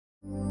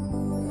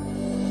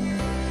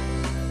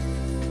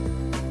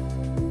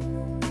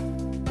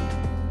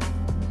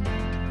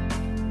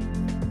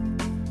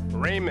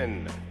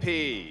Raymond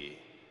P.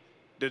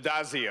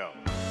 Daddazio.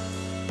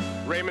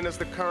 Raymond is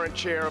the current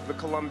chair of the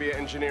Columbia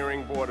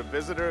Engineering Board of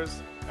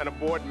Visitors and a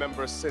board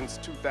member since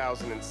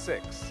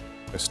 2006.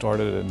 I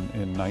started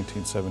in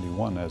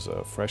 1971 as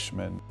a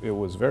freshman. It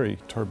was very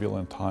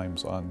turbulent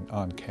times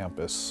on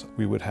campus.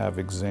 We would have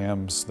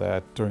exams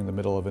that during the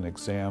middle of an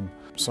exam,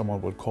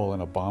 someone would call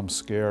in a bomb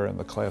scare and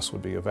the class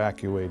would be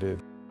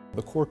evacuated.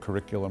 The core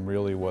curriculum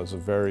really was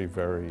very,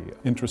 very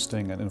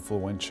interesting and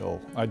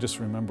influential. I just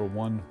remember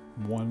one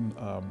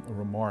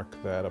remark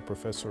that a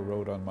professor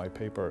wrote on my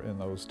paper in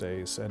those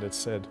days, and it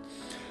said,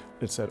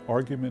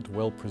 "Argument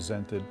well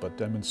presented but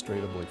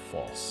demonstrably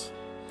false."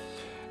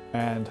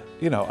 And,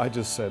 I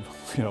just said,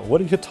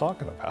 what are you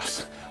talking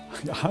about?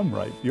 I'm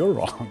right, you're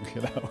wrong,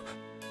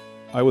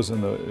 I was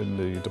in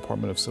the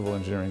Department of Civil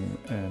Engineering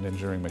and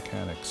Engineering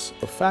Mechanics.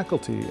 The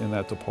faculty in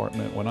that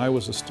department, when I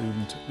was a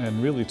student,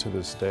 and really to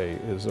this day,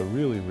 is a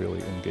really,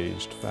 really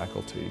engaged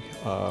faculty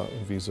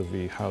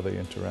vis-a-vis how they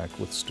interact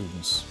with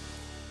students.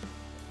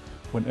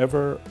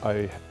 Whenever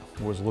I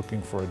was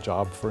looking for a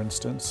job, for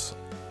instance,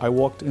 I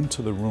walked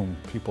into the room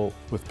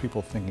with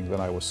people thinking that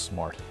I was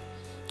smart,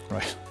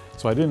 right?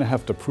 So I didn't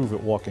have to prove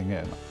it walking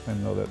in. I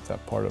know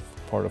that part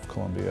of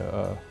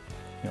Columbia,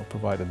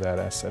 provided that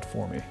asset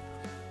for me.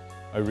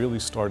 I really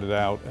started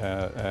out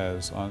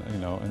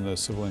in the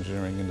Civil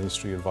Engineering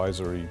Industry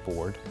Advisory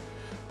Board,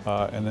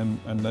 and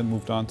then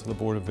moved on to the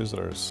Board of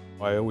Visitors.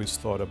 I always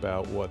thought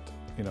about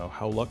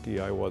how lucky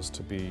I was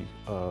to be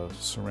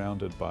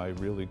surrounded by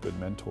really good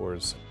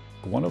mentors.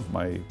 One of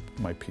my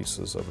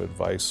pieces of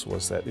advice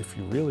was that if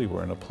you really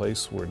were in a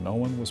place where no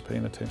one was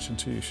paying attention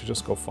to you, you should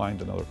just go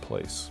find another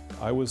place.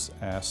 I was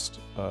asked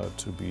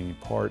to be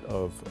part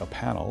of a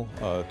panel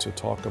to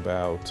talk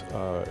about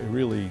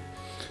really,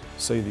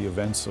 say, the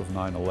events of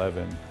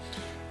 9/11.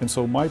 And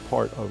so my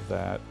part of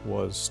that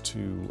was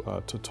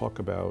to talk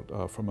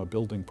about from a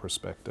building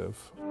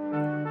perspective.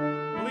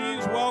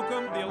 Please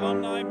welcome the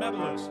Alumni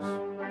Medalists.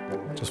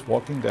 Just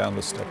walking down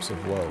the steps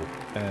of Lowe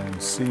and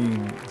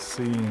seeing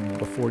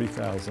the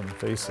 40,000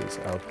 faces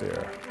out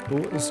there,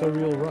 it was a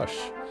real rush.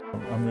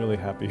 I'm really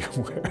happy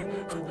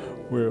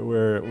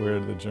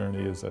where the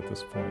journey is at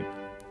this point.